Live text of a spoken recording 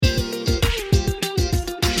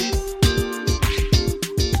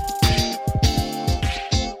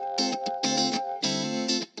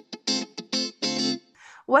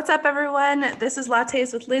What's up, everyone? This is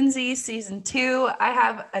Lattes with Lindsay, season 2. I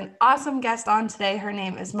have an awesome guest on today. Her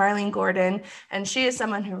name is Marlene Gordon, and she is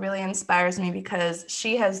someone who really inspires me because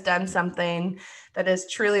she has done something that is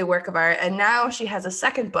truly a work of art, and now she has a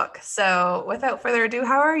second book. So without further ado,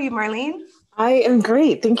 how are you, Marlene? I am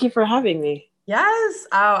great. Thank you for having me. Yes.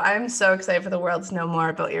 Oh, I'm so excited for the world to know more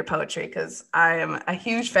about your poetry because I am a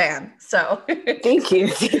huge fan. So, Thank you.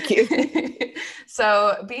 Thank you.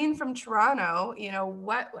 so being from Toronto,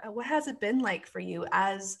 what has it been like for you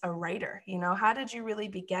as a writer? How did you really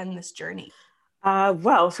begin this journey?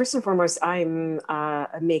 Well, first and foremost, I'm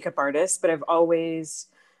a makeup artist, but I've always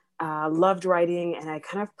loved writing, and I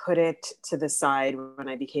kind of put it to the side when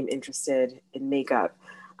I became interested in makeup.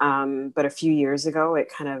 But a few years ago,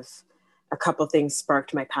 a couple things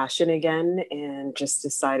sparked my passion again, and just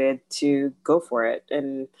decided to go for it.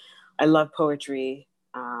 And I love poetry,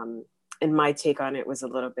 and my take on it was a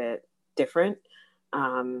little bit different.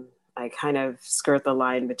 I kind of skirt the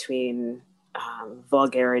line between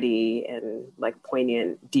vulgarity and like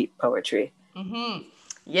poignant, deep poetry. Mm-hmm.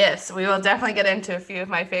 Yes, we will definitely get into a few of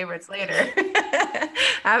my favorites later.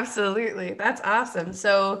 Absolutely. That's awesome.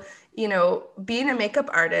 So, being a makeup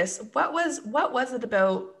artist, what was it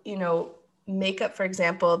about, makeup, for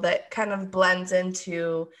example, that kind of blends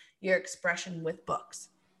into your expression with books?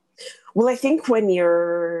 Well, I think when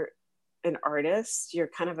you're an artist, you're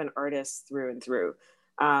kind of an artist through and through.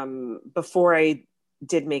 Before I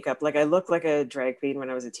did makeup, like I looked like a drag queen when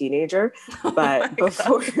I was a teenager, Oh but my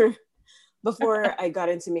before before I got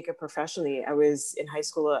into makeup professionally, I was in high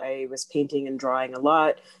school. I was painting and drawing a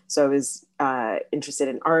lot. So I was interested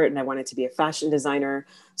in art and I wanted to be a fashion designer.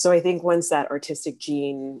 So I think once that artistic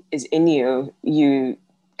gene is in you, you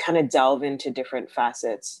kind of delve into different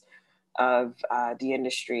facets of the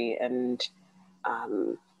industry. And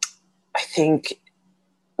um, I think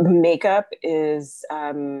makeup is,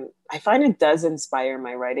 I find it does inspire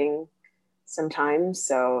my writing sometimes.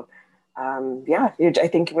 So yeah, I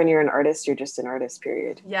think when you're an artist, you're just an artist,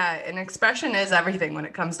 period. Yeah, and expression is everything when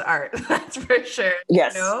it comes to art. That's for sure. You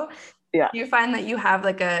Yes. know, Yeah. you find that you have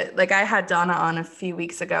like I had Donna on a few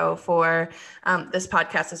weeks ago for this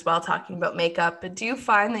podcast as well, talking about makeup. But do you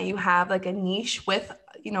find that you have like a niche with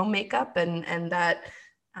makeup and that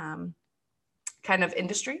um, kind of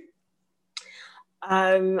industry?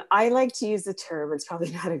 I like to use the term, it's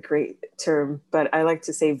probably not a great term, but I like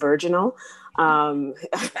to say virginal. Um,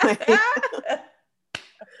 Oh my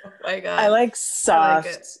I God, like I like it.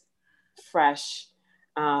 soft, fresh,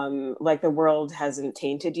 like the world hasn't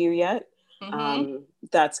tainted you yet. Mm-hmm.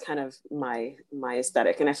 That's kind of my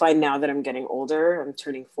aesthetic. And I find now that I'm getting older, I'm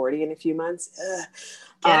turning 40 in a few months.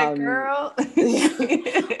 Get it, Um, girl.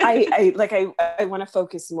 I want to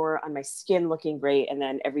focus more on my skin looking great, and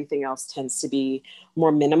then everything else tends to be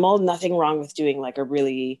more minimal. Nothing wrong with doing like a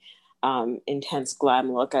really intense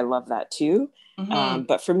glam look. I love that too. Mm-hmm.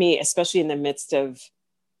 But for me, especially in the midst of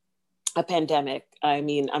a pandemic, I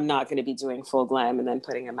mean, I'm not going to be doing full glam and then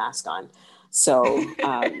putting a mask on. So,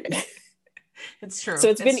 It's true. so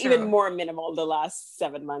it's been It's even true. more minimal the last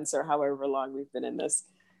 7 months or however long we've been in this.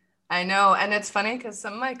 I know. And it's funny because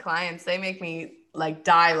some of my clients, they make me like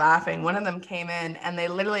die laughing. One of them came in and they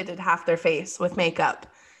literally did half their face with makeup.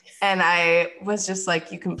 And I was just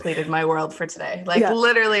like, you completed my world for today. Like Yeah,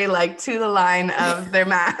 literally like to the line of their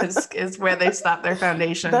mask is where they stop their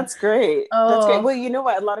foundation. that's great. That's great. Oh, Well, you know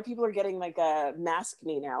what? A lot of people are getting like a mask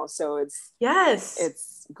knee now, so yes.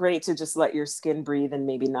 it's great to just let your skin breathe and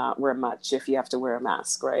maybe not wear much if you have to wear a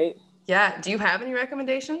mask, right? Yeah. Do you have any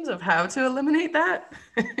recommendations of how to eliminate that?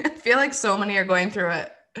 I feel like so many are going through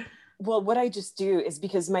it. Well, what I just do is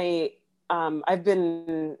because I've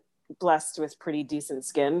been blessed with pretty decent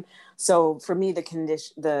skin. So for me,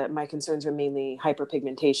 my concerns are mainly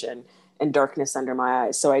hyperpigmentation and darkness under my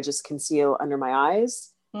eyes. So I just conceal under my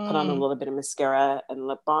eyes, put on a Mm. little bit of mascara and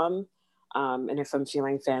lip balm. And if I'm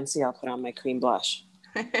feeling fancy, I'll put on my cream blush.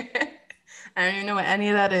 I don't even know what any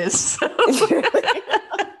of that is. So.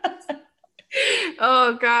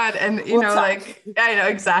 Oh God. And We'll talk. like I know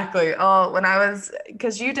exactly. Oh, when I was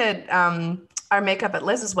because you did our makeup at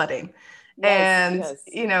Liz's wedding. Yes, And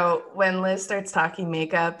yes. when Liz starts talking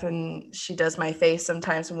makeup and she does my face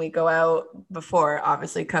sometimes when we go out before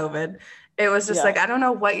obviously COVID, it was just like, Yeah. I don't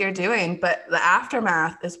know what you're doing, but the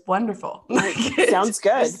aftermath is wonderful. Like it's Sounds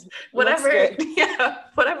good. just Looks whatever, good. yeah,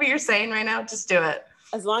 whatever you're saying right now, just do it.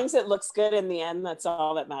 As long as it looks good in the end, that's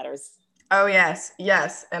all that matters. Oh yes,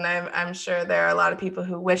 yes, and I'm sure there are a lot of people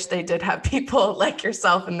who wish they did have people like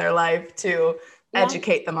yourself in their life to Yeah.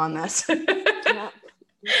 educate them on this. Yeah.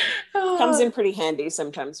 Comes Oh, in pretty handy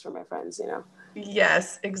sometimes for my friends.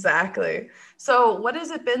 Yes, exactly. So what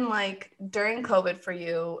has it been like during COVID for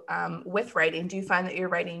you with writing? Do you find that you're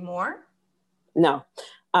writing more? No.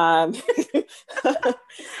 Um,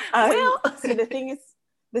 Well, see, the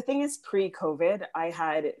thing is pre-COVID, I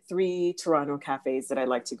had three Toronto cafes that I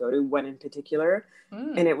like to go to, one in particular,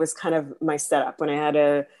 and mm, it was kind of my setup. When I had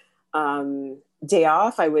a day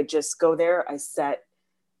off, I would just go there. I set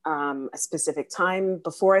a specific time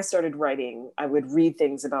before I started writing. I would read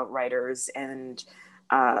things about writers and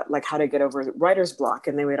like how to get over writer's block,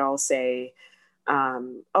 and they would all say,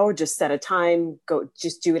 oh, just set a time, go,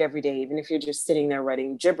 just do it every day. Even if you're just sitting there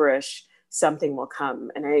writing gibberish, something will come.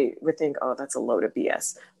 And I would think, oh, that's a load of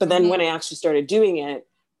BS. But then when I mm-hmm. actually started doing it,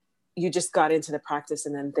 you just got into the practice,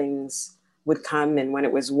 and then things would come. And when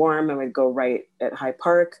it was warm, I would go write at High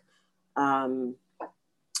Park. Um,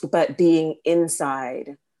 but being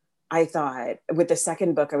inside, I thought with the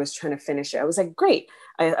second book, I was trying to finish it. I was like, great,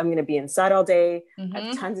 I'm going to be inside all day. I have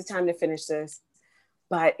Mm-hmm. tons of time to finish this.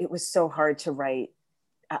 But it was so hard to write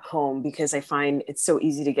at home because I find it's so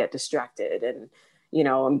easy to get distracted. And, you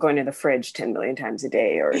know, I'm going to the fridge 10 million times a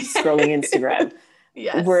day or scrolling Instagram.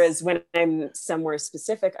 Yes. Whereas when I'm somewhere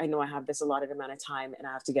specific, I know I have this allotted amount of time and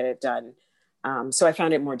I have to get it done. So I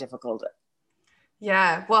found it more difficult.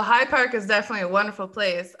 Yeah, well, High Park is definitely a wonderful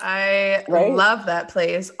place. I Right. love that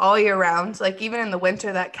place all year round. Like even in the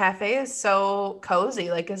winter, that cafe is so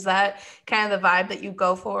cozy. Like, is that kind of the vibe that you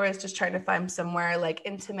go for? Is just trying to find somewhere like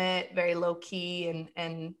intimate, very low key,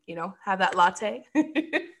 and have that latte?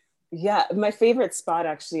 Yeah. My favorite spot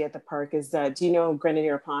actually at the park is, do you know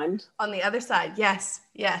Grenadier Pond? On the other side, yes,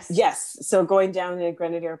 yes. Yes. So going down to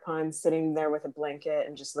Grenadier Pond, sitting there with a blanket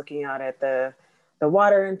and just looking out at the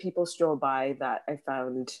water and people stroll by, that I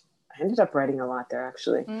ended up writing a lot there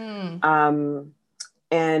actually. Mm. Um,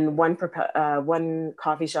 and one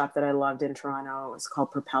coffee shop that I loved in Toronto was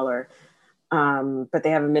called Propeller. But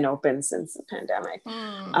they haven't been open since the pandemic.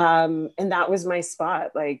 Mm. And that was my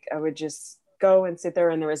spot. Like I would just go and sit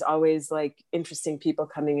there, and there was always like interesting people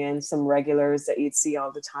coming in, some regulars that you'd see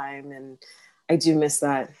all the time. And I do miss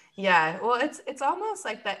that. Yeah, well, it's almost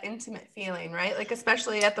like that intimate feeling, right? Like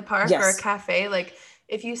especially at the park or a Yes. cafe, like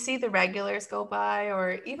if you see the regulars go by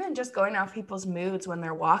or even just going off people's moods when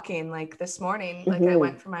they're walking, like this morning, like I Mm-hmm.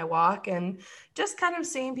 went for my walk and just kind of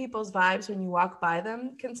seeing people's vibes when you walk by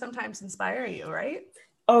them can sometimes inspire you, right?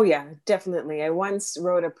 Oh yeah, definitely. I once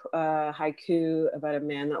wrote a haiku about a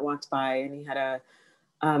man that walked by, and he had a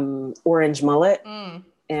orange mullet, Mm.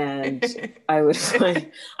 and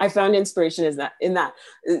I found inspiration is that in that.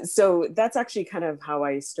 So that's actually kind of how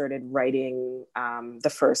I started writing the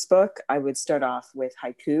first book. I would start off with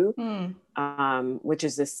haiku, Mm. which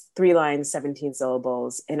is this 3 lines, 17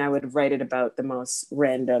 syllables, and I would write it about the most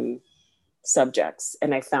random subjects.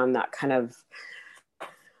 And I found that kind of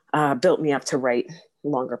built me up to write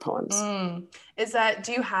longer poems. Mm.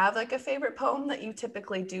 Do you have like a favorite poem that you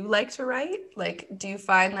typically do like to write? Like, do you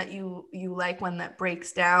find that you like one that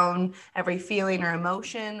breaks down every feeling or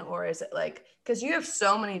emotion, or is it like because you have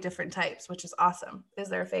so many different types, which is awesome. Is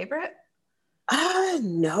there a favorite?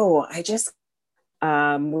 No, I just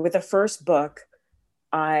with the first book,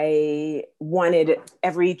 I wanted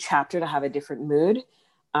every chapter to have a different mood.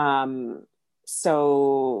 Um,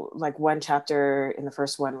 so, like one chapter in the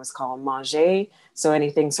first one was called Manger. So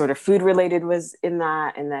anything sort of food related was in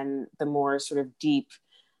that, and then the more sort of deep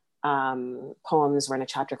poems were in a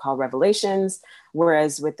chapter called Revelations.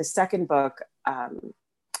 Whereas with the second book, I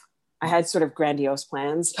had sort of grandiose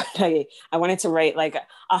plans, but I wanted to write like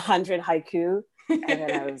 100 haiku, and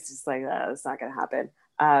then I was just like, oh, that's not going to happen.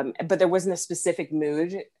 But there wasn't a specific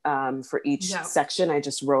mood for each Yeah. section. I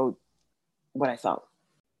just wrote what I felt.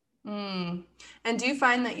 Mm. And do you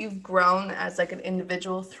find that you've grown as like an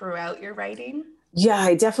individual throughout your writing? Yeah,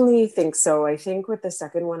 I definitely think so. I think with the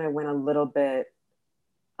second one, I went a little bit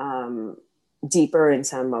um, deeper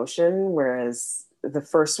into emotion, whereas the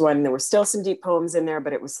first one, there were still some deep poems in there,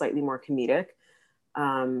 but it was slightly more comedic.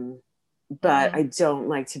 Um, but I Mm. don't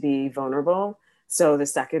like to be vulnerable. So the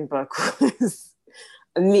second book was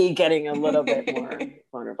me getting a little bit more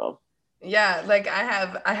vulnerable. Yeah, like I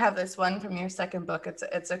have this one from your second book.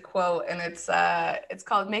 It's a quote and it's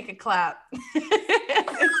called Make It Clap.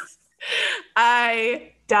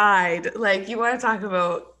 I died. Like you want to talk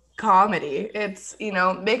about comedy. It's,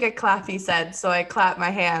 make it clap, he said. So I clapped my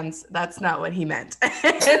hands. That's not what he meant.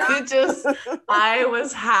 I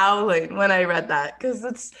was howling when I read that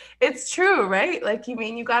because it's true, right? Like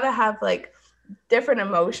you gotta have like different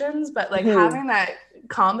emotions, but like Mhm. having that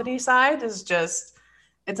comedy side is just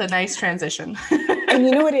it's a nice transition. And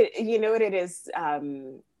you know what it is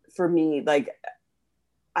for me, like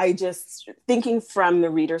I just thinking from the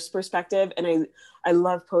reader's perspective, and I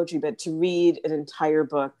love poetry, but to read an entire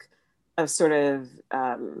book of sort of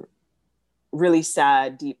really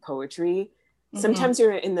sad, deep poetry, sometimes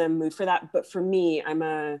you're in the mood for that. But for me,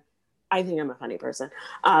 I think I'm a funny person.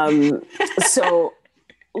 So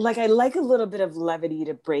like, I like a little bit of levity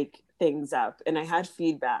to break things up. And I had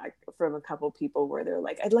feedback from a couple people where they're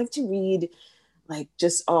like, I'd like to read like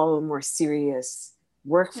just all more serious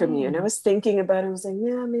work from you. And I was thinking about it. I was like,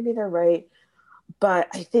 yeah, maybe they're right. But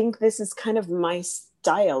I think this is kind of my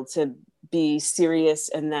style, to be serious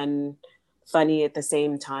and then funny at the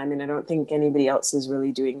same time. And I don't think anybody else is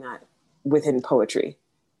really doing that within poetry.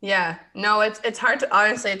 Yeah, no, it's hard to,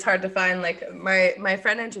 honestly, it's hard to find. Like my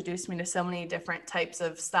friend introduced me to so many different types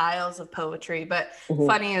of styles of poetry, but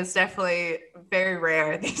funny is definitely very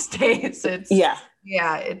rare these days. It's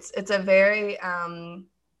a very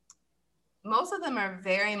most of them are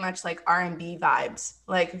very much like R&B vibes,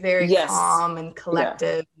 like very calm and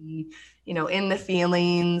collective, and, you know, in the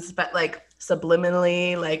feelings, but like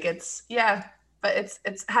subliminally, like but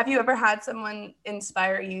it's have you ever had someone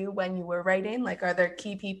inspire you when you were writing? Like, are there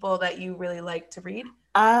key people that you really like to read?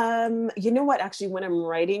 You know what? Actually, when I'm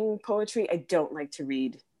writing poetry, I don't like to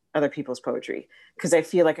read other people's poetry because I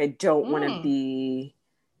feel like I don't want to be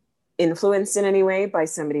influenced in any way by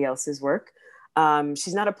somebody else's work.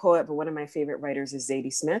 She's not a poet, but one of my favorite writers is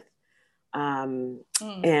Zadie Smith. And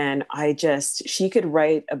she could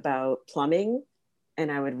write about plumbing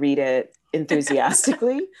and I would read it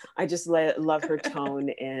enthusiastically. I just love her tone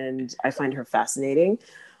and I find her fascinating.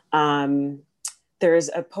 There's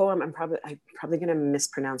a poem, I'm probably going to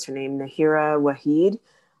mispronounce her name, Nahira Waheed.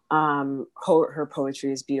 Her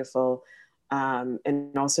poetry is beautiful.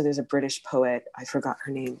 And also there's a British poet, I forgot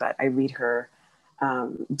her name, but I read her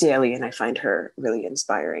daily and I find her really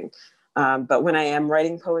inspiring. But when I am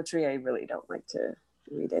writing poetry, I really don't like to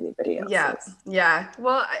read anybody else's. Yeah.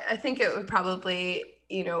 Well, I think it would probably,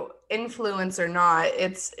 you know, influence or not,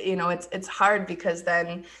 it's, you know, it's hard because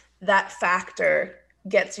then that factor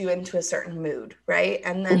gets you into a certain mood, right?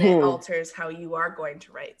 And then it alters how you are going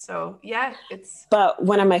to write. So yeah, But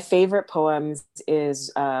one of my favorite poems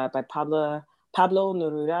is by Pablo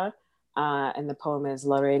Neruda, and the poem is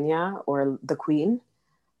La Reina, or The Queen.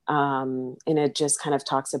 And it just kind of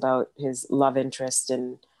talks about his love interest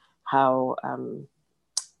and how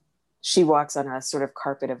she walks on a sort of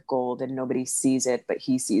carpet of gold and nobody sees it, but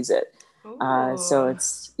he sees it. So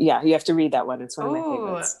it's, you have to read that one. It's one of my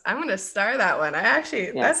favorites. I'm going to star that one.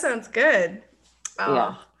 That sounds good. Oh.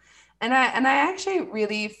 Yeah. And I actually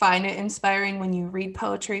really find it inspiring when you read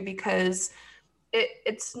poetry because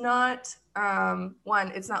it's not,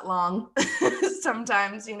 it's not long.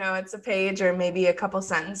 Sometimes, you know, it's a page or maybe a couple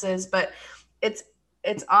sentences, but it's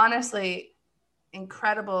honestly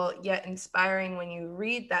incredible yet inspiring when you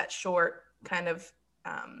read that short kind of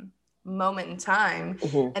moment in time,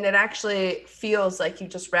 and it actually feels like you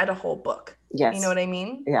just read a whole book. You know what I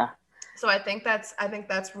mean? Yeah. So I think that's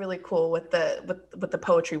really cool with the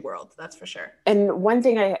poetry world. That's for sure. And one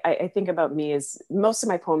thing I think about me is most of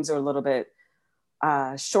my poems are a little bit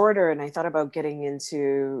shorter, and I thought about getting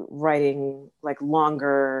into writing like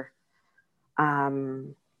longer,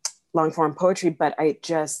 long form poetry, but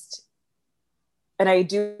and I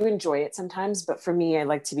do enjoy it sometimes, but for me, I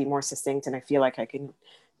like to be more succinct, and I feel like I can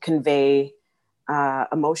convey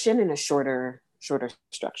emotion in a shorter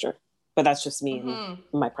structure. But that's just me and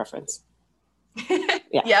my preference.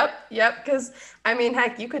 Yeah. Yep. Because I mean,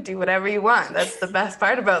 heck, you could do whatever you want. That's the best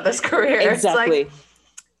part about this career. Exactly. It's like,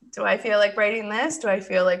 do I feel like writing this? Do I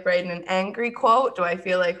feel like writing an angry quote? Do I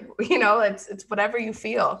feel like, you know, it's whatever you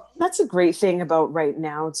feel. That's a great thing about right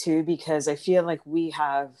now too, because I feel like we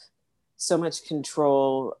have so much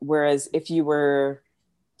control. Whereas if you were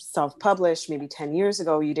self-published maybe 10 years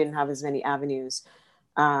ago, you didn't have as many avenues.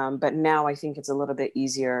 But now I think it's a little bit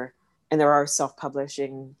easier. And there are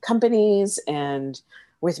self-publishing companies. And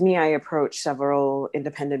with me, I approached several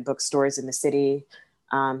independent bookstores in the city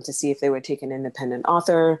to see if they would take an independent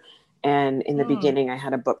author. And in the beginning, I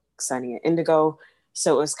had a book signing at Indigo.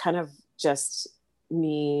 So it was kind of just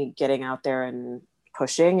me getting out there and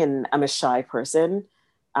pushing. And I'm a shy person.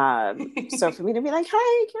 So for me to be like,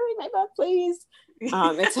 "Hi, can I read my book, please?"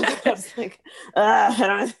 It's like,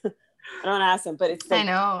 I don't ask them, but it's like, I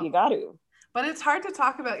know you got to. But it's hard to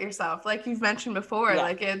talk about yourself, like you've mentioned before. Yeah.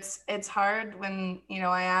 Like it's hard when, you know,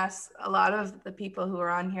 I ask a lot of the people who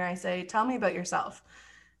are on here, I say, "Tell me about yourself,"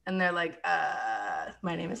 and they're like,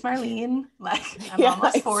 "My name is Marlene. Like I'm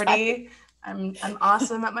almost 40. I'm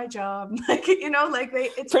awesome at my job." Like, you know, like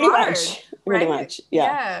it's pretty hard, much, right? Pretty much,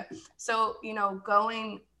 yeah. So, you know,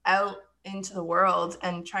 going out into the world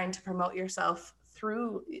and trying to promote yourself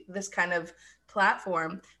through this kind of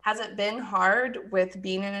platform. Has it been hard with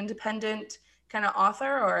being an independent kind of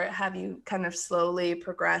author, or have you kind of slowly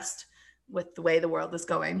progressed with the way the world is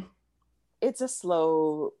going? It's a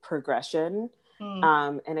slow progression.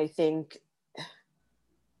 And I think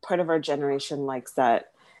part of our generation likes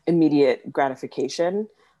that immediate gratification.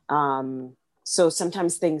 So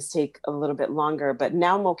sometimes things take a little bit longer, but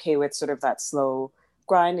now I'm okay with sort of that slow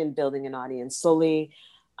grind and building an audience slowly.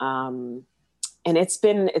 And it's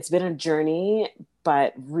been a journey,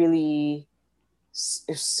 but really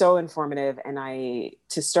so informative. And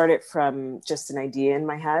to start it from just an idea in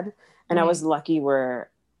my head. And I was lucky where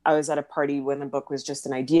I was at a party when the book was just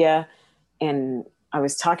an idea, and I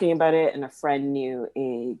was talking about it, and a friend knew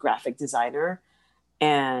a graphic designer,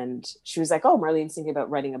 and she was like, "Oh, Marlene's thinking about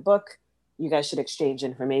writing a book. You guys should exchange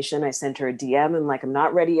information." I sent her a DM and like, "I'm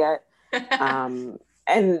not ready yet."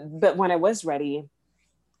 But when I was ready,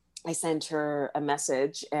 I sent her a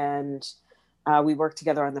message, and we worked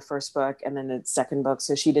together on the first book and then the second book.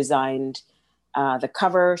 So she designed the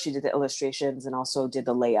cover, she did the illustrations, and also did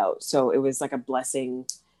the layout. So it was like a blessing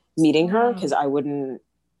meeting her, because I wouldn't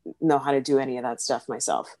know how to do any of that stuff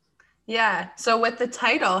myself. Yeah. So with the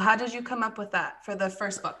title, how did you come up with that for the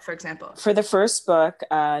first book, for example? For the first book,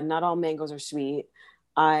 Not All Mangoes Are Sweet,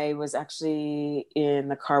 I was actually in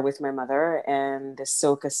the car with my mother, and the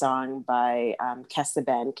soca song by Kes the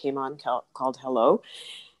Band came on, called Hello.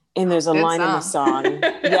 And there's a line in the song.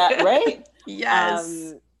 Yeah, right?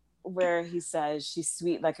 Yes. Where he says, "She's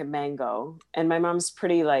sweet like a mango." And my mom's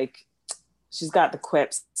pretty like, she's got the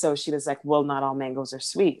quips. So she was like, "Well, not all mangoes are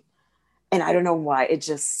sweet." And I don't know why, it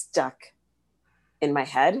just stuck in my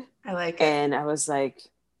head. I like it. And I was like,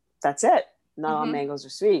 that's it. Not all mangoes are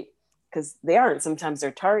sweet, because they aren't. Sometimes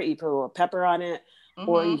they're tart. You put a little pepper on it,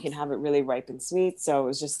 or you can have it really ripe and sweet. So I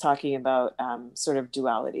was just talking about sort of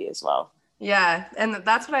duality as well. Yeah. And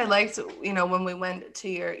that's what I liked, when we went to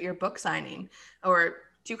your book signing, or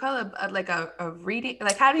do you call it like a reading?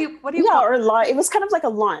 Like, what do you call it? It was kind of like a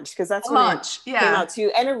launch, because that's when it came out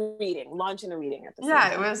too. And a reading, launch and a reading at the same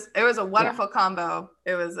time. It was a wonderful combo.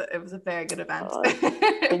 It was a very good event.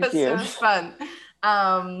 Thank you. It was fun.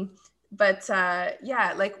 But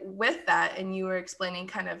like with that, and you were explaining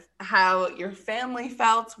kind of how your family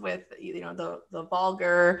felt with, the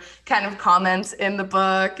vulgar kind of comments in the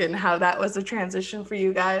book, and how that was a transition for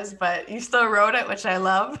you guys, but you still wrote it, which I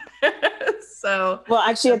love. So, well,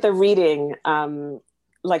 actually at the reading,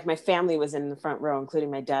 like my family was in the front row,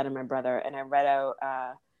 including my dad and my brother. And I read out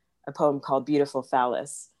a poem called Beautiful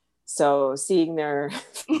Phallus. So seeing their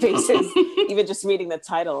faces, even just reading the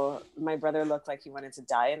title, my brother looked like he wanted to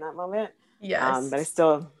die in that moment. Yes. But I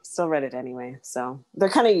still read it anyway. So they're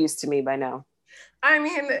kind of used to me by now. I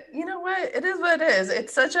mean, you know what? It is what it is.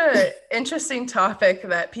 It's such a interesting topic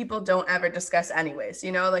that people don't ever discuss anyways.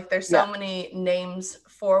 Like there's so many names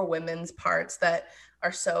for women's parts that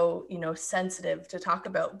are so, sensitive to talk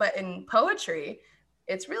about. But in poetry,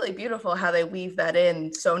 it's really beautiful how they weave that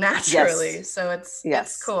in so naturally. Yes. So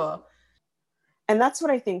it's cool. And that's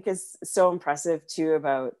what I think is so impressive too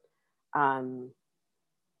about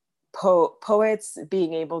poets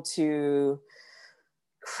being able to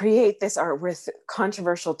create this art with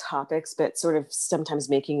controversial topics, but sort of sometimes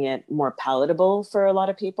making it more palatable for a lot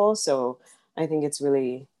of people. So I think it's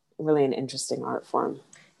really, really an interesting art form.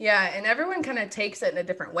 Yeah. And everyone kind of takes it in a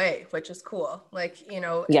different way, which is cool. Like,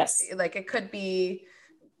 yes. Like it could be,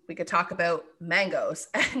 we could talk about mangoes,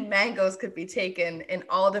 and mangoes could be taken in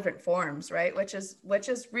all different forms, right? Which is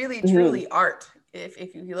really truly art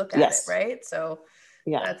if you look at it, right? So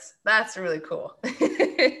that's really cool.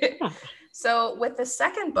 So with the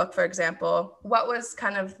second book, for example, what was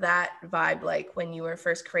kind of that vibe like when you were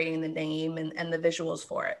first creating the name and the visuals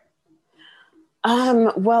for it?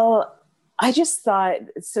 Well, I just thought,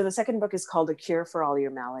 so the second book is called A Cure for All Your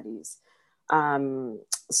Maladies.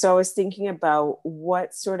 So I was thinking about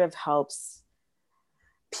what sort of helps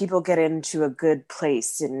people get into a good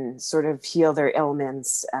place and sort of heal their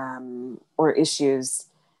ailments or issues.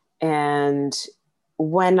 And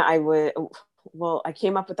when I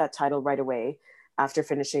came up with that title right away after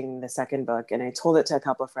finishing the second book, and I told it to a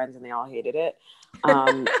couple of friends and they all hated it.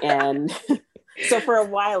 And so for a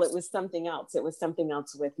while it was something else. It was something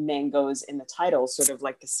else with mangoes in the title, sort of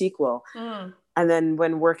like the sequel. And then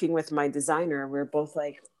when working with my designer, we were both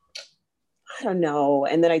like, I don't know.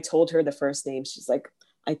 And then I told her the first name. She's like,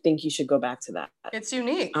 I think you should go back to that. It's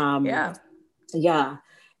unique. Yeah.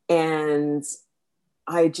 And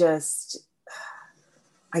I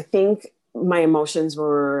think my emotions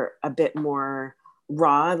were a bit more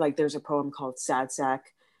raw. Like there's a poem called Sad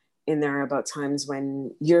Sack in there about times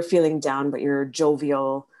when you're feeling down, but you're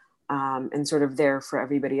jovial. and sort of there for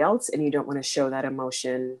everybody else. And you don't want to show that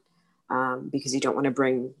emotion because you don't want to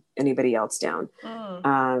bring anybody else down.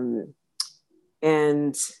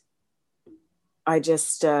 And I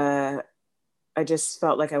just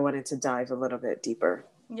felt like I wanted to dive a little bit deeper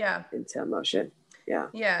into emotion.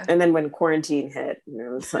 Yeah. And then when quarantine hit,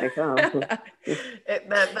 it was like,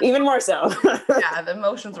 even more so. Yeah, the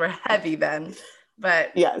emotions were heavy then.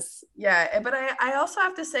 But yes. Yeah. But I also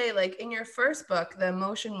have to say, like, in your first book, the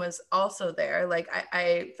emotion was also there. Like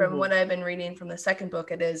I from what I've been reading from the second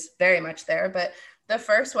book, it is very much there. But the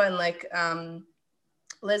first one, like,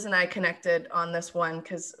 Liz and I connected on this one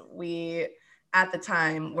because we, at the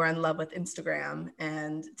time, were in love with Instagram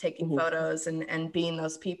and taking photos and being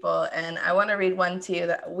those people. And I want to read one to you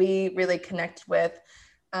that we really connect with.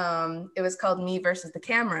 It was called Me Versus the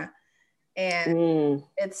Camera. And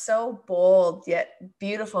it's so bold yet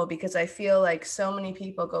beautiful because I feel like so many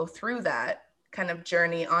people go through that kind of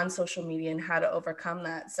journey on social media and how to overcome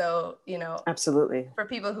that. So, absolutely. For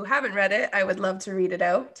people who haven't read it, I would love to read it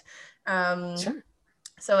out. Sure.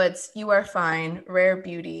 So it's You Are Fine, Rare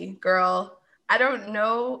Beauty, Girl. I don't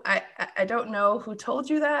know. I don't know who told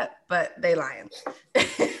you that, but they lying.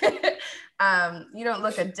 You don't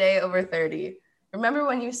look a day over 30. Remember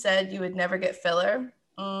when you said you would never get filler?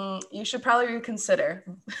 You should probably reconsider.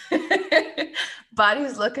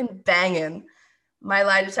 Body's looking banging. My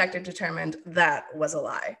lie detector determined that was a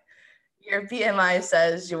lie. Your BMI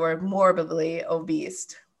says you're morbidly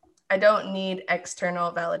obese. I don't need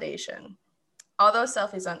external validation. All those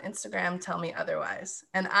selfies on Instagram tell me otherwise.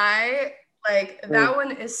 And I like that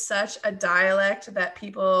one is such a dialect that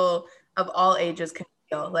people of all ages can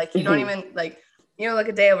feel. Like you don't even look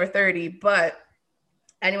a day over 30, but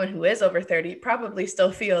anyone who is over 30 probably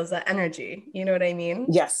still feels that energy. You know what I mean?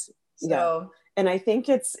 Yes. So, and I think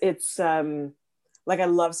it's like, I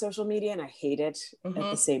love social media and I hate it at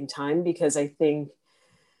the same time, because I think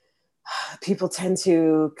people tend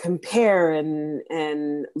to compare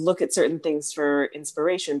and look at certain things for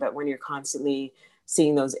inspiration. But when you're constantly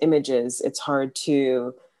seeing those images, it's hard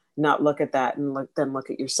to not look at that and look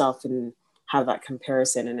at yourself and have that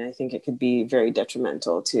comparison. And I think it could be very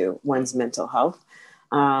detrimental to one's mental health.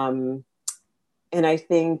 And I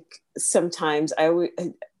think sometimes I know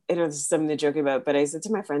this is something to joke about, but I said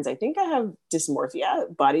to my friends, I think I have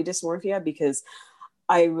body dysmorphia, because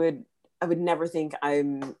I would never think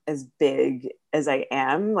I'm as big as I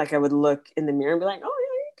am. Like, I would look in the mirror and be like, oh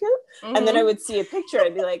yeah, you're cute. And then I would see a picture and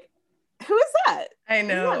I'd be like, who is that? I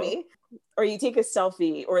know. Isn't that me? Or you take a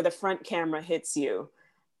selfie or the front camera hits you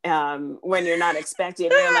when you're not expecting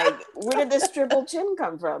it. You're like, where did this triple chin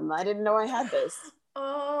come from? I didn't know I had this.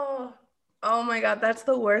 Oh my God, that's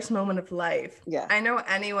the worst moment of life. Yeah. I know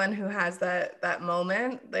anyone who has that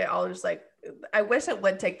moment, they all just like, I wish it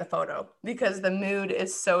would take the photo, because the mood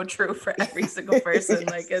is so true for every single person. Yes.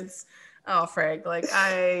 Like, it's, oh frig, like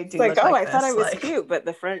I do. It's like, I thought I was cute, but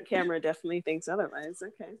the front camera definitely thinks otherwise.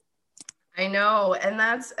 Okay. I know. And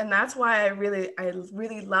that's why I really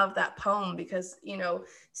love that poem, because,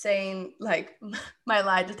 saying like, my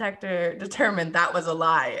lie detector determined that was a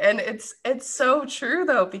lie. And it's so true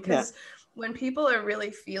though, because when people are really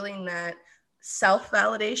feeling that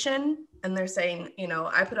self-validation and they're saying,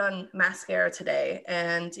 I put on mascara today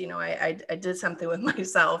and, I did something with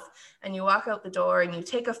myself, and you walk out the door and you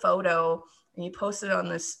take a photo and you post it on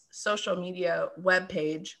this social media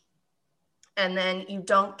webpage, and then you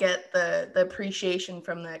don't get the appreciation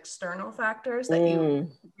from the external factors that you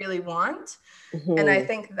really want. And I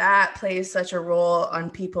think that plays such a role on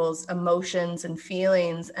people's emotions and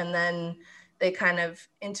feelings. And then they kind of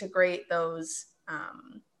integrate those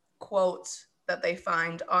quotes that they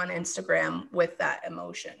find on Instagram with that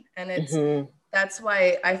emotion. And that's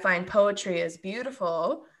why I find poetry is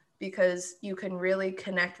beautiful, because you can really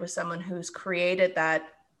connect with someone who's created that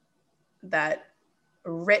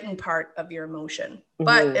written part of your emotion.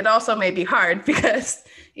 But it also may be hard because,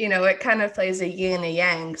 it kind of plays a yin and a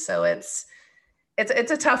yang. So it's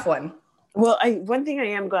a tough one. Well, one thing I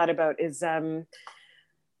am glad about is that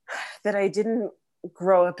I didn't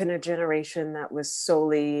grow up in a generation that was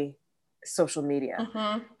solely social media.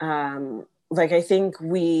 Like, I think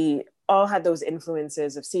we all had those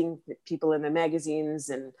influences of seeing people in the magazines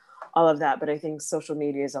and all of that, but I think social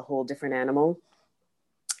media is a whole different animal.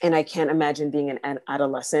 And I can't imagine being an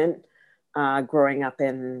adolescent growing up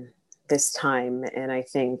in this time. And I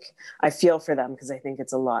think I feel for them, because I think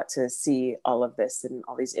it's a lot to see all of this and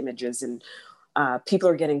all these images, and people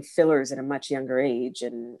are getting fillers at a much younger age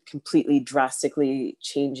and completely drastically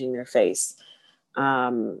changing their face.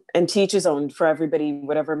 And to each his own, for everybody,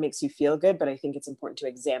 whatever makes you feel good. But I think it's important to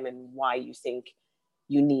examine why you think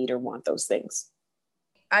you need or want those things.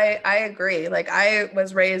 I agree. Like I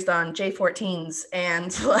was raised on J14s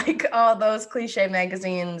and like all those cliche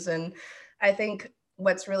magazines. And I think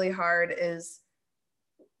what's really hard is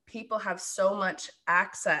people have so much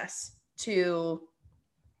access to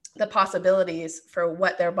the possibilities for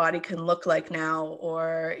what their body can look like now,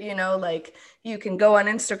 or like you can go on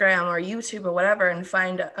Instagram or YouTube or whatever and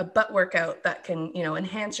find a butt workout that can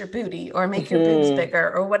enhance your booty or make your boobs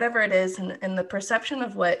bigger or whatever it is, and the perception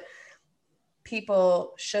of what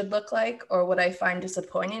people should look like, or what I find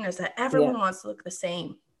disappointing, is that everyone wants to look the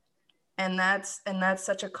same, and that's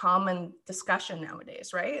such a common discussion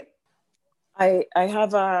nowadays, right? I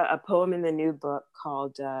have a poem in the new book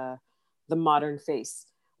called The Modern Face,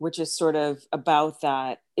 which is sort of about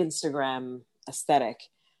that Instagram aesthetic,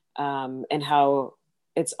 and how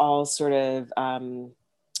it's all sort of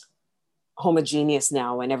homogeneous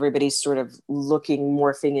now, and everybody's sort of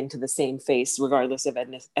morphing into the same face regardless of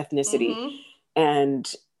ethnicity. Mm-hmm.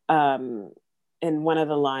 And one of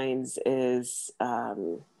the lines is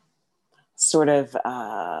sort of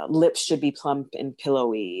lips should be plump and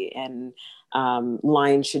pillowy, and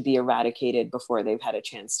lines should be eradicated before they've had a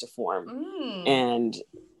chance to form. And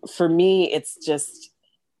for me, it's just,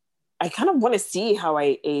 I kind of want to see how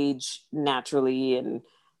I age naturally, and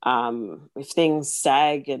if things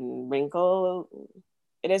sag and wrinkle,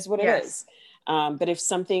 it is what it is. But if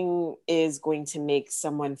something is going to make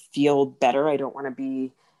someone feel better, I don't want to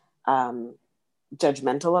be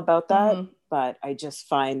judgmental about that. Mm-hmm. But I just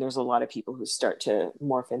find there's a lot of people who start to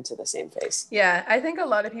morph into the same face. Yeah, I think a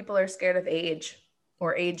lot of people are scared of age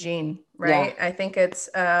or aging, right? Yeah. I think it's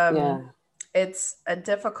a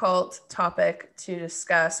difficult topic to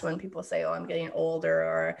discuss when people say, oh, I'm getting older,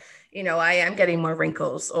 or, I am getting more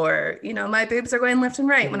wrinkles, or, my boobs are going left and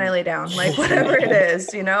right when I lay down, like whatever it is,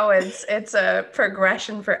 it's a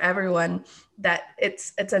progression for everyone, that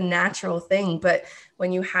it's a natural thing. But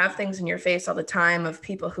when you have things in your face all the time of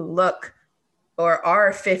people who look or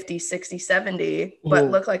are 50, 60, 70, but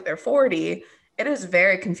look like they're 40, it is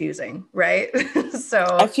very confusing, right? So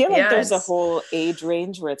I feel like there's a whole age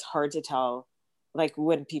range where it's hard to tell. Like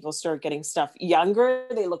when people start getting stuff younger,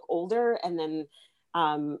 they look older. And then,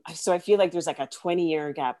 so I feel like there's like a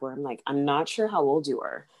 20-year gap where I'm like, I'm not sure how old you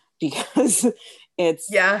are, because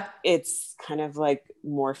it's kind of like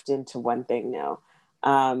morphed into one thing now.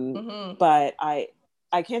 But I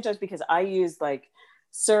can't judge, because I use like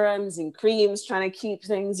serums and creams trying to keep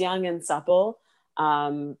things young and supple.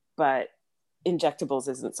 But injectables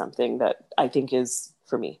isn't something that I think is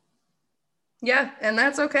for me. Yeah. And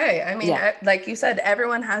that's okay. I mean, like you said,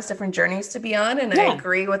 everyone has different journeys to be on. And I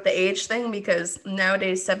agree with the age thing, because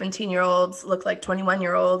nowadays 17-year-olds look like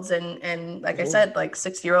 21-year-olds. And like I said, like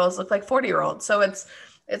 60-year-olds look like 40-year-olds. So it's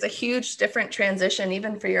a huge different transition,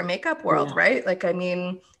 even for your makeup world, right? Like, I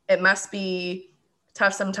mean, it must be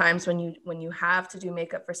tough sometimes when you have to do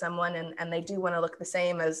makeup for someone and they do want to look the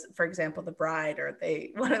same as, for example, the bride, or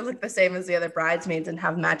they want to look the same as the other bridesmaids and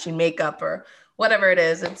have matching makeup or whatever it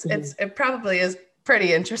is. It probably is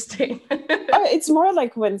pretty interesting. It's more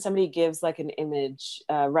like when somebody gives like an image,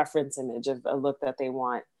 reference image of a look that they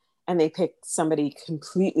want, and they pick somebody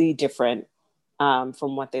completely different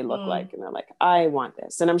from what they look like, and they're like, I want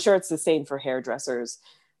this. And I'm sure it's the same for hairdressers,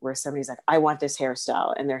 where somebody's like, I want this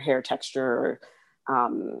hairstyle, and their hair texture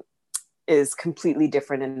is completely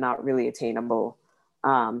different and not really attainable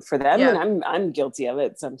for them. And I'm guilty of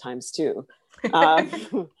it sometimes too.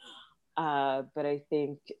 But I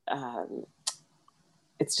think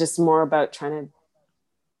it's just more about trying to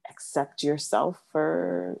accept yourself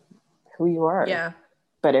for who you are. Yeah.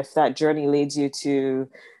 But if that journey leads you to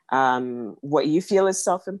what you feel is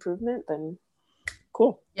self-improvement, then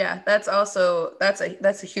cool. Yeah, that's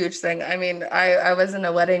a huge thing. I mean, I was in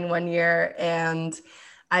a wedding one year and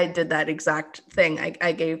I did that exact thing.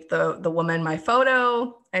 I gave the woman my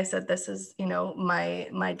photo. I said, this is,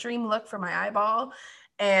 my dream look for my eyeball.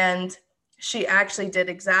 And she actually did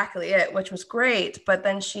exactly it, which was great. But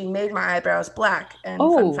then she made my eyebrows black. And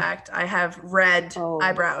fun fact, I have red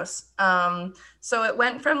eyebrows. So it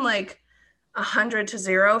went from like 100 to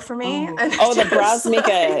 0 for me. The brows make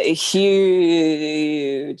a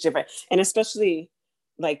huge difference. And especially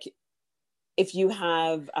like if you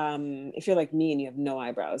have, if you're like me and you have no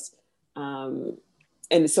eyebrows. And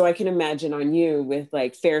so I can imagine on you with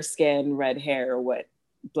like fair skin, red hair, what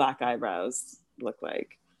black eyebrows look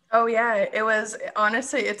like. Oh yeah, it was,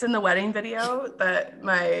 honestly, it's in the wedding video that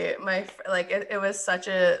my like it was such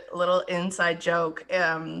a little inside joke.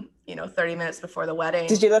 30 minutes before the wedding.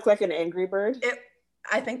 Did you look like an angry bird?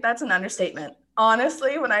 I think that's an understatement.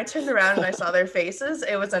 Honestly, when I turned around and I saw their faces,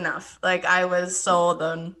 it was enough. Like I was sold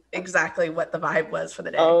on exactly what the vibe was for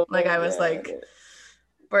the day. I was like,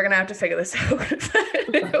 we're gonna have to figure this out.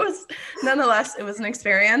 It was nonetheless, it was an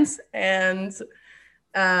experience, and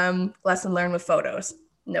lesson learned with photos.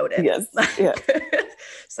 Noted. Yes. Yeah.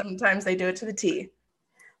 Sometimes they do it to the T.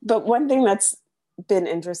 But one thing that's been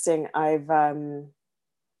interesting, I've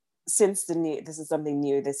this is something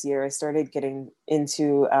new this year, I started getting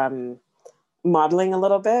into modeling a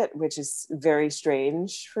little bit, which is very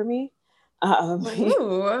strange for me. And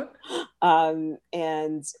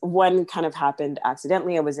one kind of happened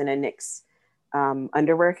accidentally. I was in a NYX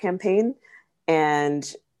underwear campaign,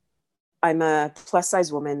 and I'm a plus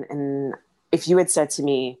size woman. And if you had said to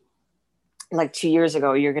me like 2 years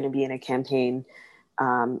ago, you're going to be in a campaign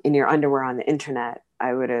in your underwear on the internet,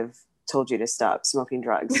 I would have told you to stop smoking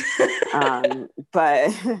drugs.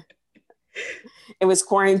 But it was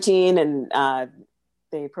quarantine, and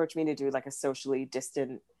they approached me to do like a socially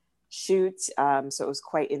distant shoot. So it was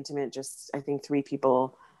quite intimate, just I think 3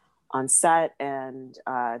 people on set, and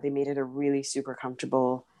they made it a really super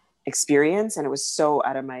comfortable experience, and it was so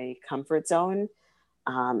out of my comfort zone.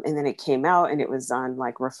 And then it came out, and it was on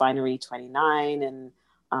like Refinery 29 and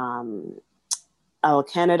Elle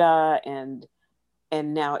Canada, and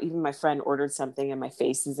now even my friend ordered something and my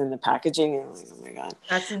face is in the packaging, and I'm like, oh my god,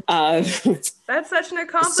 that's such an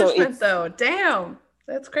accomplishment though. Damn,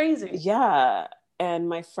 that's crazy. Yeah. And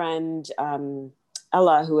my friend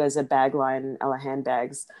Ella, who has a bag line, Ella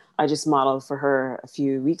Handbags, I just modeled for her a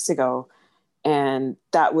few weeks ago, and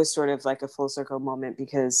that was sort of like a full circle moment,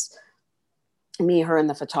 because me, her, and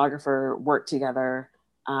the photographer worked together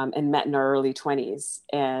and met in our early 20s.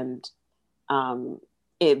 And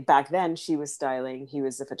back then she was styling, he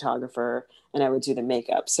was the photographer, and I would do the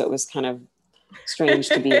makeup. So it was kind of strange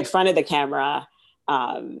to be in front of the camera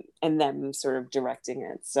and them sort of directing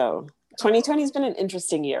it. So 2020 has been an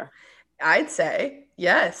interesting year. I'd say,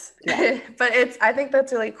 yes. Yeah. But I think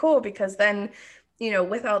that's really cool, because then,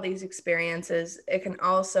 with all these experiences, it can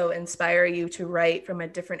also inspire you to write from a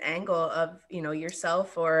different angle of,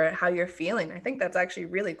 yourself or how you're feeling. I think that's actually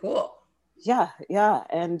really cool. Yeah. Yeah.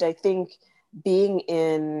 And I think being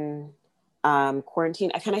in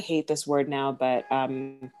quarantine, I kind of hate this word now, but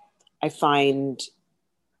I find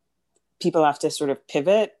people have to sort of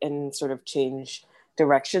pivot and sort of change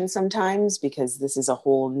direction sometimes, because this is a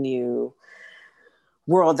whole new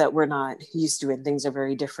world that we're not used to, and things are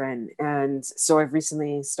very different. And so I've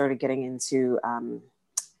recently started getting into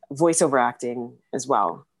voiceover acting as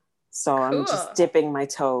well. So cool. I'm just dipping my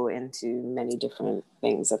toe into many different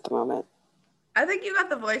things at the moment. I think you got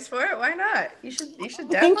the voice for it. Why not? You should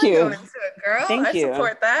definitely go into it, girl. I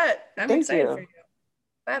support that. I'm excited for you.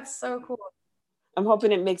 That's so cool. I'm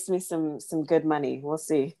hoping it makes me some good money. We'll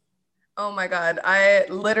see. Oh my God. I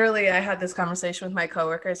had this conversation with my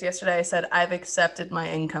coworkers yesterday. I said, I've accepted my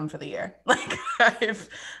income for the year. Like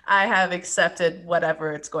I have accepted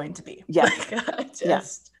whatever it's going to be. Yeah. Like,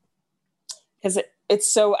 because it's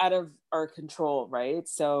so out of our control, right?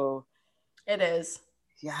 So it is.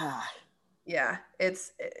 Yeah. Yeah.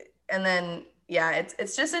 It's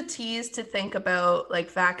just a tease to think about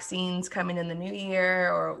like vaccines coming in the new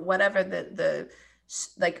year or whatever the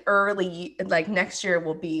like early, like next year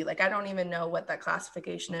will be. Like, I don't even know what that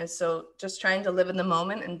classification is. So just trying to live in the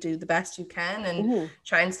moment and do the best you can, and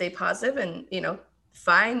try and stay positive, and,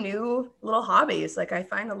 find new little hobbies. Like, I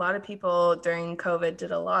find a lot of people during COVID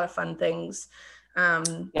did a lot of fun things.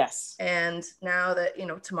 Yes. And now that,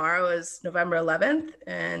 tomorrow is November 11th,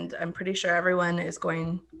 and I'm pretty sure everyone is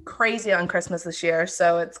going crazy on Christmas this year.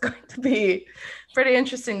 So it's going to be pretty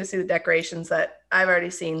interesting to see the decorations that I've already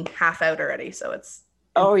seen half out already. So it's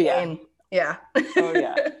insane. Yeah. Oh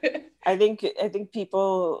yeah. I think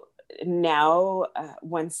people now,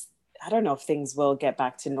 once, I don't know if things will get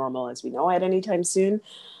back to normal as we know it anytime soon.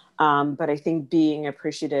 But I think being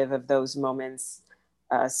appreciative of those moments,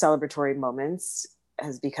 celebratory moments,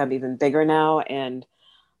 has become even bigger now. And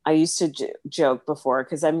I used to joke before,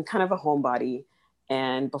 because I'm kind of a homebody,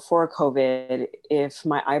 and before COVID, if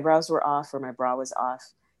my eyebrows were off or my bra was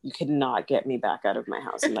off, you could not get me back out of my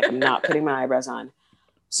house. I'm like, I'm not putting my eyebrows on.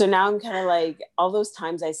 So now I'm kind of like, all those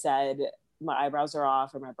times I said my eyebrows are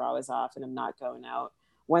off or my bra is off and I'm not going out,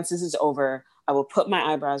 once this is over, I will put my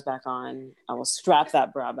eyebrows back on, I will strap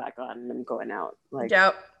that bra back on, and I'm going out. Like,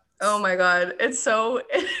 yep. Oh my God. It's so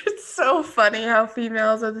funny how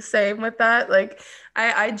females are the same with that. Like,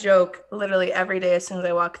 I joke literally every day as soon as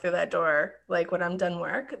I walk through that door, like when I'm done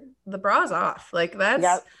work, the bra's off. Like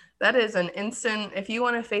that is an instant, if you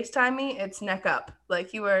want to FaceTime me, it's neck up.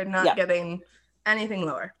 Like, you are not getting anything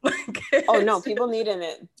lower. Oh no, people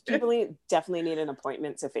definitely need an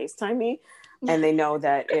appointment to FaceTime me. and they know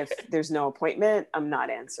that if there's no appointment, I'm not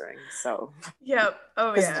answering. So, Yep.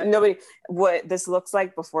 Oh because yeah. nobody, what this looks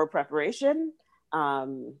like before preparation,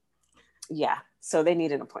 yeah. So they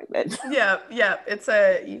need an appointment. Yeah, yeah.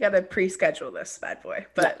 You gotta pre-schedule this bad boy.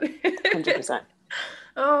 Yeah, But 100%.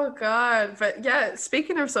 oh God. But yeah,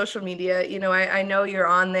 speaking of social media, I know you're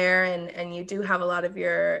on there and you do have a lot of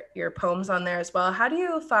your poems on there as well. How do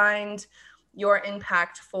you find your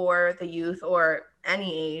impact for the youth or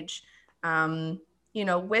any age,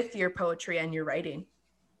 with your poetry and your writing?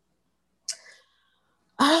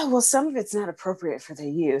 Well, some of it's not appropriate for the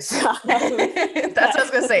youth. That's what I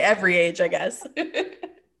was gonna say, every age, I guess.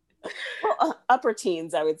 Well, upper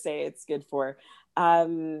teens, I would say it's good for.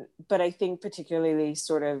 But I think particularly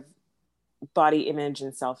sort of body image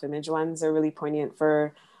and self-image ones are really poignant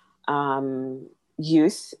for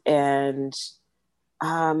youth. And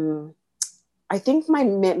I think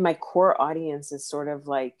my core audience is sort of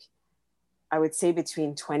like, I would say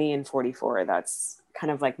between 20 and 44. That's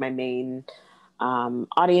kind of like my main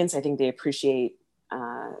audience. I think they appreciate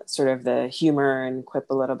sort of the humor and quip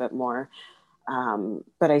a little bit more.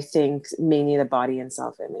 But I think mainly the body and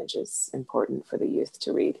self-image is important for the youth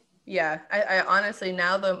to read. Yeah, I honestly,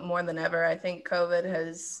 now more than ever, I think COVID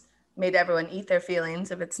has made everyone eat their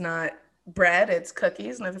feelings. If it's not bread, it's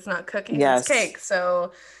cookies, and if it's not cookies, it's Yes. cake.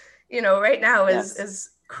 So, right now Yes. is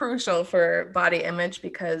crucial for body image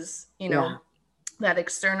because, Yeah. that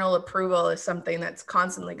external approval is something that's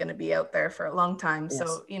constantly going to be out there for a long time. Yes.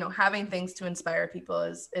 So, having things to inspire people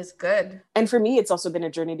is good. And for me, it's also been a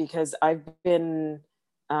journey because I've been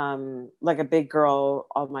like a big girl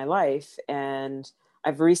all my life. And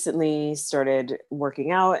I've recently started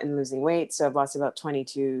working out and losing weight. So I've lost about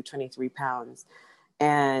 22, 23 pounds.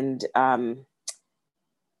 And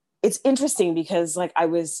it's interesting because like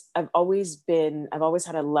I've always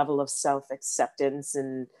had a level of self-acceptance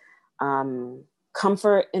and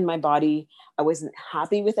comfort in my body. I wasn't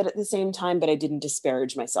happy with it at the same time, but I didn't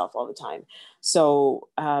disparage myself all the time. So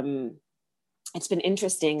it's been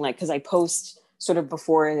interesting, like, because I post sort of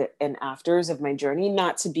before and afters of my journey,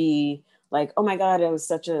 not to be like, oh my God, I was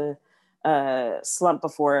such a slump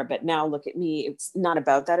before, but now look at me. It's not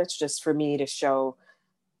about that. It's just for me to show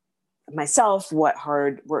myself what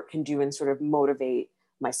hard work can do and sort of motivate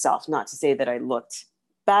myself. Not to say that I looked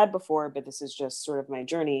bad before, but this is just sort of my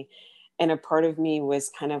journey. And a part of me was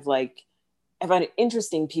kind of like, I found it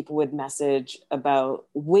interesting. People would message about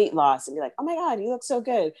weight loss and be like, oh my God, you look so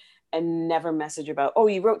good. And never message about, oh,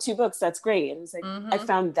 you wrote 2 books. That's great. And it's like, I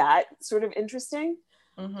found that sort of interesting.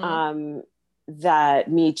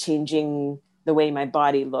 That me changing the way my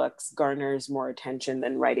body looks garners more attention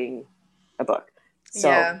than writing a book.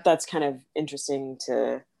 So that's kind of interesting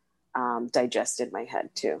to digest in my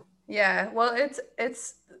head too. Yeah. Well, it's,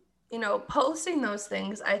 posting those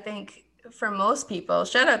things, I think for most people,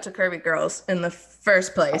 shout out to Curvy Girls in the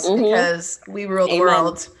first place, because we rule the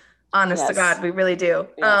world. Honest to God, we really do.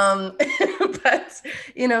 Yes. But,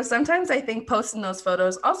 sometimes I think posting those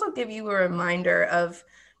photos also give you a reminder of,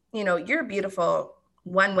 you're beautiful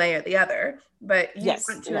one way or the other, but you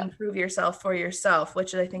want to improve yourself for yourself,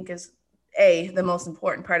 which I think is the most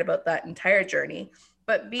important part about that entire journey.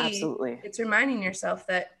 But B, absolutely, it's reminding yourself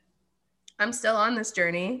that I'm still on this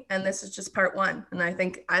journey and this is just part 1. And I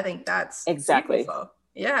think that's exactly beautiful.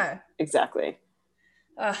 Yeah, exactly.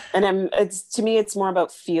 And to me, it's more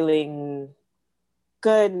about feeling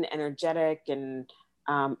good and energetic. And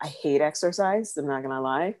I hate exercise. I'm not gonna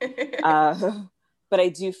lie, but I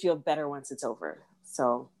do feel better once it's over.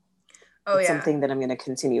 So it's something that I'm going to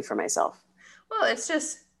continue for myself. Well, it's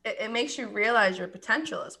just it makes you realize your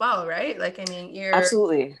potential as well, right? Like, I mean,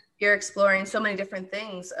 you're exploring so many different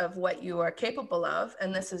things of what you are capable of,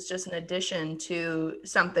 and this is just an addition to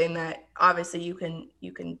something that obviously you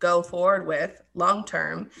can go forward with long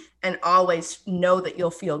term and always know that you'll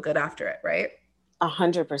feel good after it, right?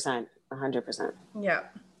 100%. 100%. Yeah.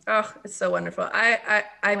 Oh, it's so wonderful.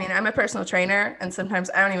 I mean, I'm a personal trainer, and sometimes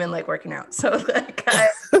I don't even like working out. So like,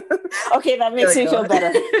 okay, that makes me feel better.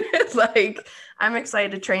 It's like I'm excited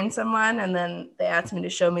to train someone, and then they ask me to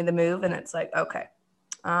show me the move, and it's like, okay,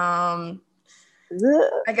 I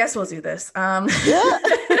guess we'll do this. But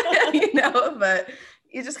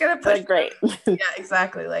you just gotta push. Great. Yeah,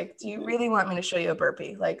 exactly. Like, do you really want me to show you a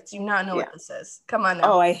burpee? Like, do you not know what this is? Come on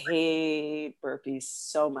now. Oh, I hate burpees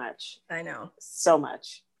so much. I know. So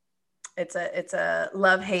much. It's a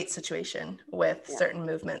love-hate situation with certain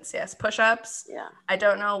movements. Yes. Push-ups. Yeah. I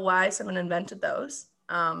don't know why someone invented those.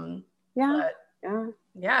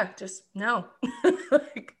 Just no.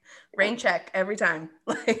 Like, rain check every time.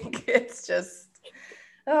 Like, it's just,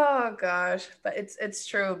 Oh gosh, but it's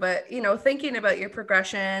true. But thinking about your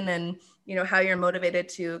progression and how you're motivated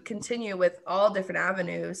to continue with all different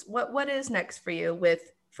avenues, what is next for you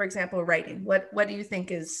with, for example, writing? What do you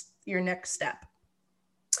think is your next step?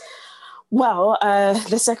 Well,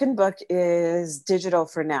 the second book is digital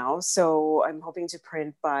for now. So I'm hoping to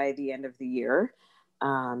print by the end of the year,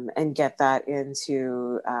 and get that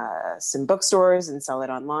into some bookstores and sell it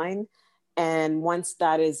online. And once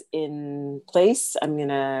that is in place, I'm going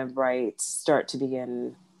to start to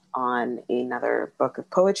begin on another book of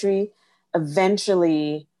poetry.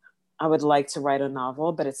 Eventually, I would like to write a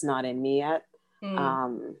novel, but it's not in me yet. Mm.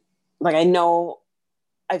 Um, like I know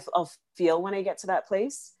I'll feel when I get to that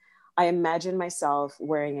place. I imagine myself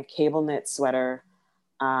wearing a cable knit sweater,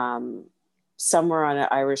 um, somewhere on an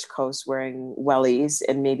Irish coast wearing wellies,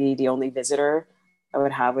 and maybe the only visitor I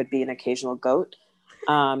would have would be an occasional goat,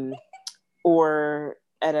 um, or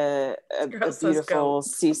at a Girl says goat. beautiful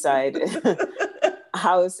seaside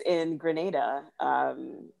house in Grenada.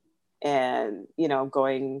 And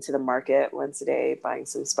going to the market once a day, buying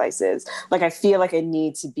some spices. Like I feel like I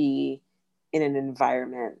need to be in an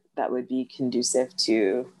environment that would be conducive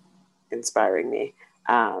to inspiring me.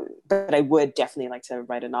 But I would definitely like to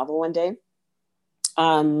write a novel one day.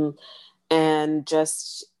 Um, and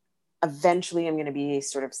just eventually, I'm going to be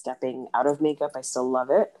sort of stepping out of makeup. I still love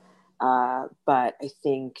it. But I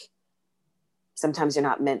think sometimes you're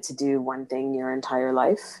not meant to do one thing your entire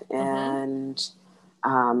life. Mm-hmm. And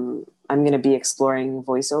I'm going to be exploring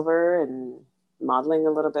voiceover and modeling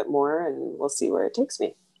a little bit more, and we'll see where it takes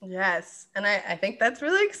me. Yes. And I think that's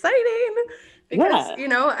really exciting because,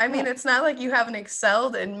 Yeah. I mean, Yeah. it's not like you haven't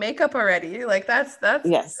excelled in makeup already. Like that's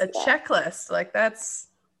Yes. a Yeah. checklist. Like it's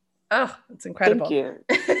Thank incredible. you.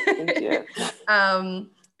 Thank you.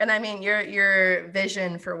 And I mean, your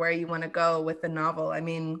vision for where you want to go with the novel. I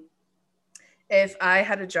mean, if I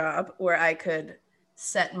had a job where I could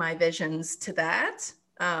set my visions to that,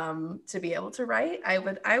 to be able to write, I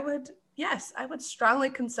would, yes, I would strongly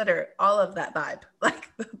consider all of that vibe. Like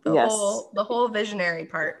the Yes. whole visionary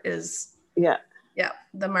part is, Yeah. yeah,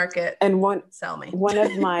 the market And one sell me. one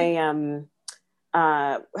of my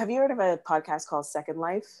have you heard of a podcast called Second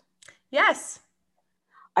Life? Yes.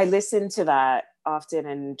 I listen to that often,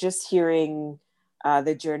 and just hearing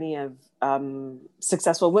the journey of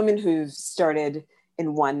successful women who've started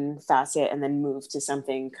in one facet and then moved to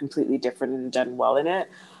something completely different and done well in it.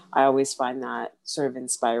 I always find that sort of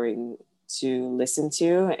inspiring to listen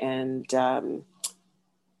to, and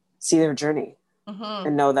see their journey, Mm-hmm.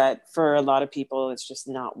 and know that for a lot of people, it's just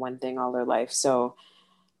not one thing all their life. So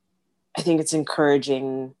I think it's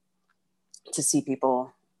encouraging to see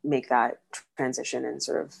people make that transition and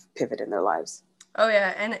sort of pivot in their lives. Oh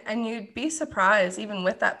yeah, and you'd be surprised even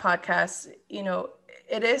with that podcast,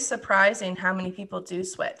 it is surprising how many people do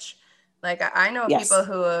switch. Like I know people Yes.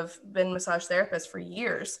 who have been massage therapists for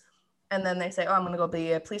years and then they say, "Oh, I'm going to go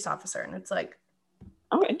be a police officer." And it's like,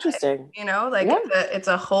 Oh, interesting. like Yeah. it's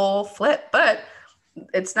a whole flip, but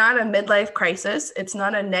it's not a midlife crisis. It's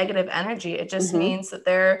not a negative energy. It just Mm-hmm. means that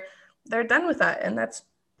they're done with that, and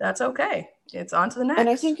that's okay. It's on to the And I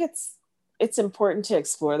next. think it's important to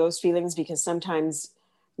explore those feelings, because sometimes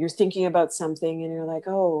you're thinking about something and you're like,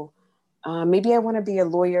 oh, maybe I want to be a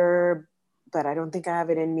lawyer, but I don't think I have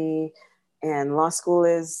it in me. And law school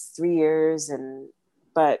is 3 years,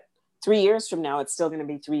 but 3 years from now, it's still going to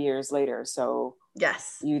be 3 years later. So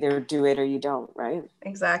Yes. you either do it or you don't, right?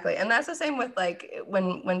 Exactly. And that's the same with like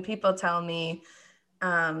when people tell me,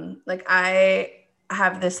 like I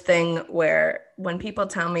have this thing where when people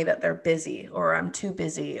tell me that they're busy or I'm too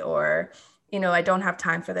busy or, I don't have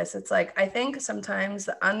time for this, it's like I think sometimes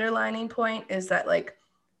the underlining point is that like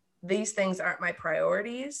these things aren't my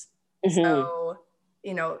priorities. Mm-hmm. So,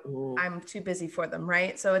 Mm-hmm. I'm too busy for them,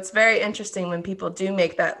 right? So it's very interesting when people do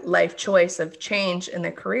make that life choice of change in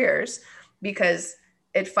their careers because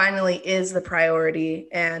it finally is the priority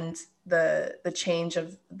and the change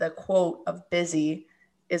of the quote of busy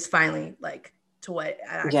is finally like to what it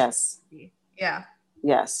actually Yes. be. Yeah.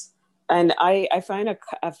 Yes. And I find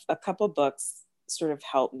a couple books sort of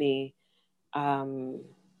help me um,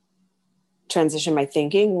 transition my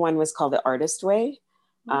thinking. One was called The Artist Way,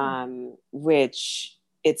 Mm. which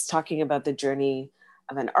it's talking about the journey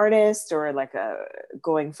of an artist, or like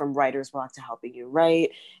going from writer's block to helping you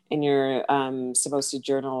write. And you're supposed to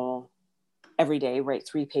journal every day, write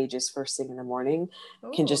 3 pages first thing in the morning.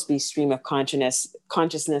 Can Oh. just be stream of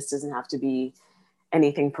consciousness doesn't have to be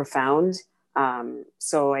anything profound.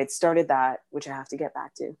 So I'd started that, which I have to get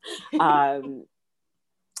back to.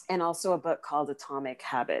 And also a book called Atomic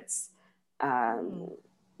Habits, um,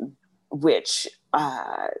 which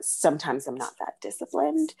sometimes I'm not that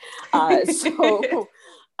disciplined. It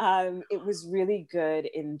was really good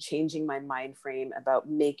in changing my mind frame about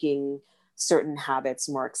making certain habits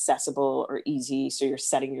more accessible or easy. So you're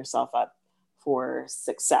setting yourself up for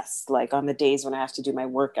success. Like on the days when I have to do my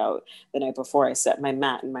workout the night before, I set my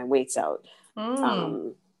mat and my weights out,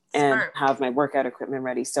 and Smart. have my workout equipment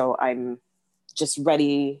ready. So I'm just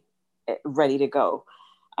ready to go.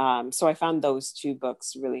 So I found those two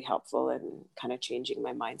books really helpful in kind of changing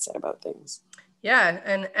my mindset about things. Yeah,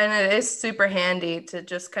 and it is super handy to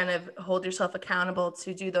just kind of hold yourself accountable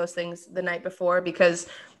to do those things the night before, because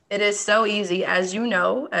it is so easy, as you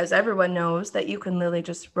know, as everyone knows, that you can literally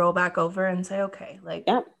just roll back over and say, okay, like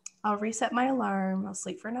Yeah. I'll reset my alarm, I'll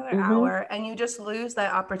sleep for another Mm-hmm. hour, and you just lose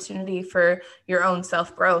that opportunity for your own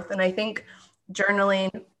self-growth. And I think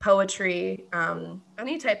journaling, poetry,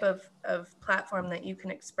 any type of platform that you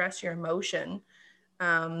can express your emotion,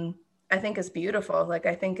 um, I think is beautiful. Like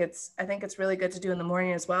I think it's really good to do in the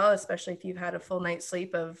morning as well, especially if you've had a full night's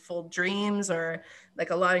sleep of full dreams or like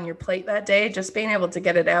a lot on your plate that day. Just being able to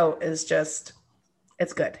get it out is just,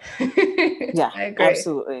 it's good. Yeah, I agree.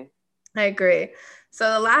 absolutely. I agree.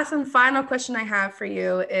 So the last and final question I have for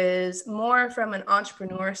you is more from an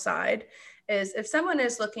entrepreneur side, is if someone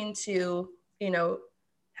is looking to, you know,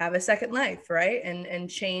 have a second life, right? And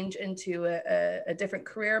change into a different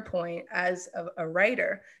career point as a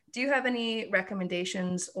writer, do you have any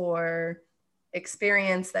recommendations or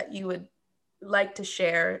experience that you would like to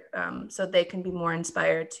share, so they can be more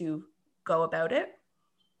inspired to go about it?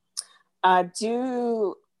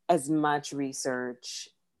 Do as much research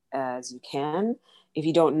as you can. If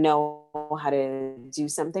you don't know how to do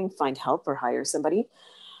something, find help or hire somebody.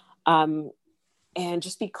 Um, and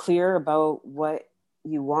just be clear about what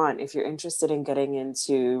you want. If you're interested in getting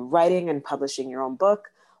into writing and publishing your own book,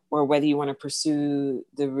 or whether you want to pursue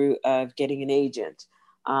the route of getting an agent,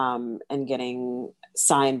 and getting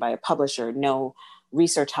signed by a publisher, know,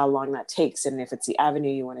 research how long that takes and if it's the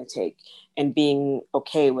avenue you want to take, and being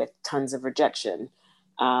okay with tons of rejection.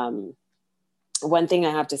 Um, One thing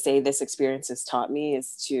I have to say this experience has taught me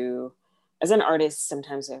is to, as an artist,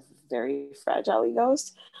 sometimes I have very fragile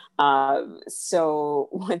egos. So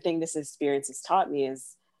one thing this experience has taught me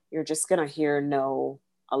is you're just going to hear no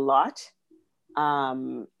a lot.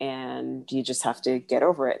 And you just have to get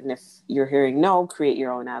over it. And if you're hearing no, create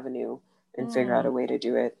your own avenue and figure out a way to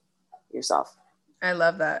do it yourself. I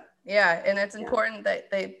love that. Yeah, and it's Yeah. important that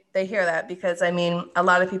they hear that, because I mean, a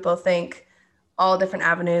lot of people think all different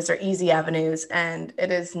avenues are easy avenues, and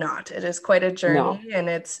it is not. It is quite a No. journey, and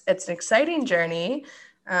it's an exciting journey.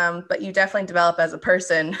 But you definitely develop as a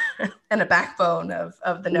person and a backbone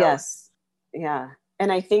of the note. Yes. Yeah.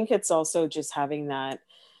 And I think it's also just having that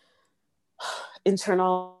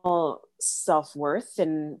internal self-worth,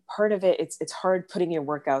 and part of it, it's hard putting your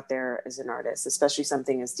work out there as an artist, especially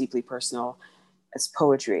something as deeply personal as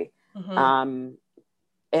poetry. Mm-hmm. um,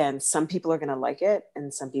 and some people are going to like it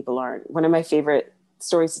and some people aren't. One of my favorite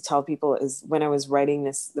stories to tell people is when I was writing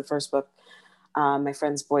the first book, my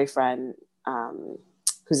friend's boyfriend,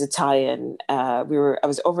 who's Italian, I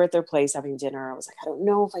was over at their place having dinner. I was like, I don't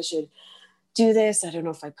know if I should do this. I don't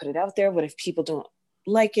know if I put it out there. What if people don't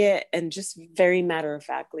like it? And just very matter of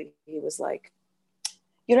factly, he was like,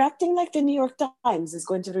 you're acting like the New York Times is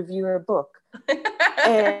going to review your book.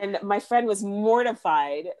 And my friend was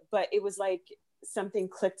mortified, but it was like something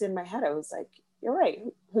clicked in my head. I was like, you're right.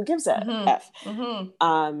 Who gives a F?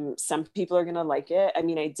 Mm-hmm. Some people are going to like it. I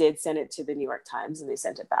mean, I did send it to the New York Times and they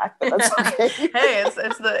sent it back, but that's okay. Hey,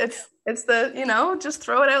 it's the, you know, just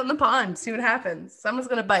throw it out in the pond, see what happens. Someone's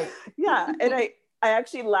gonna bite. Yeah. And I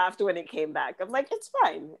actually laughed when it came back. I'm like, it's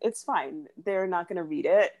fine. It's fine. They're not going to read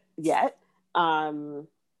it yet.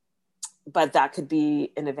 But that could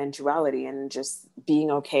be an eventuality, and just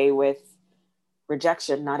being okay with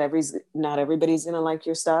rejection. Not everybody's going to like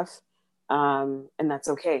your stuff. And that's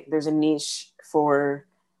okay. There's a niche for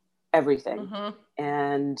everything. Mm-hmm.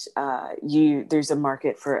 And there's a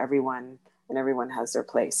market for everyone, and everyone has their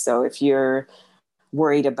place. So if you're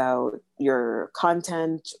worried about your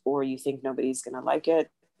content, or you think nobody's going to like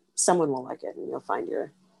it, someone will like it, and you'll find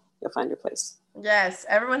your place. Yes,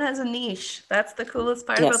 everyone has a niche. That's the coolest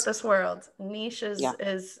part about Yes. this world. Niche Yeah.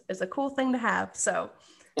 is a cool thing to have. So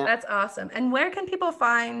Yeah. that's awesome. And where can people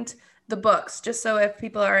find the books, just so if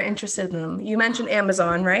people are interested in them? You mentioned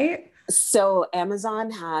Amazon, right? So Amazon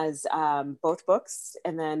has both books,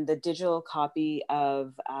 and then the digital copy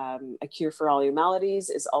of A Cure for All Your Maladies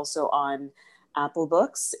is also on Apple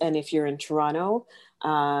Books. And if you're in Toronto,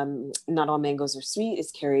 Not All Mangoes Are Sweet is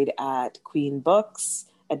carried at Queen Books,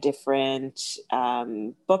 a different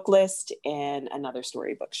book list, and another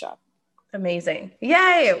story bookshop. Amazing.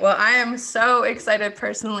 Yay. Well, I am so excited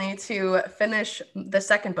personally to finish the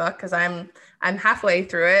second book because I'm halfway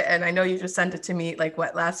through it, and I know you just sent it to me like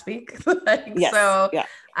what, last week? Yes. So Yeah.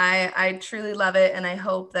 I truly love it, and I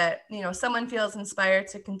hope that, someone feels inspired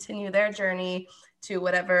to continue their journey to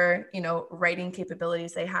whatever, writing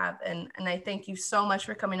capabilities they have. And I thank you so much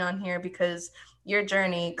for coming on here because your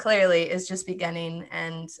journey clearly is just beginning,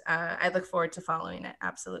 and I look forward to following it.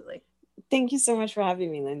 Absolutely. Thank you so much for having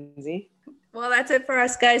me, Lindsay. Well, that's it for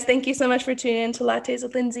us, guys. Thank you so much for tuning in to Lattes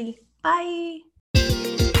with Lindsay. Bye.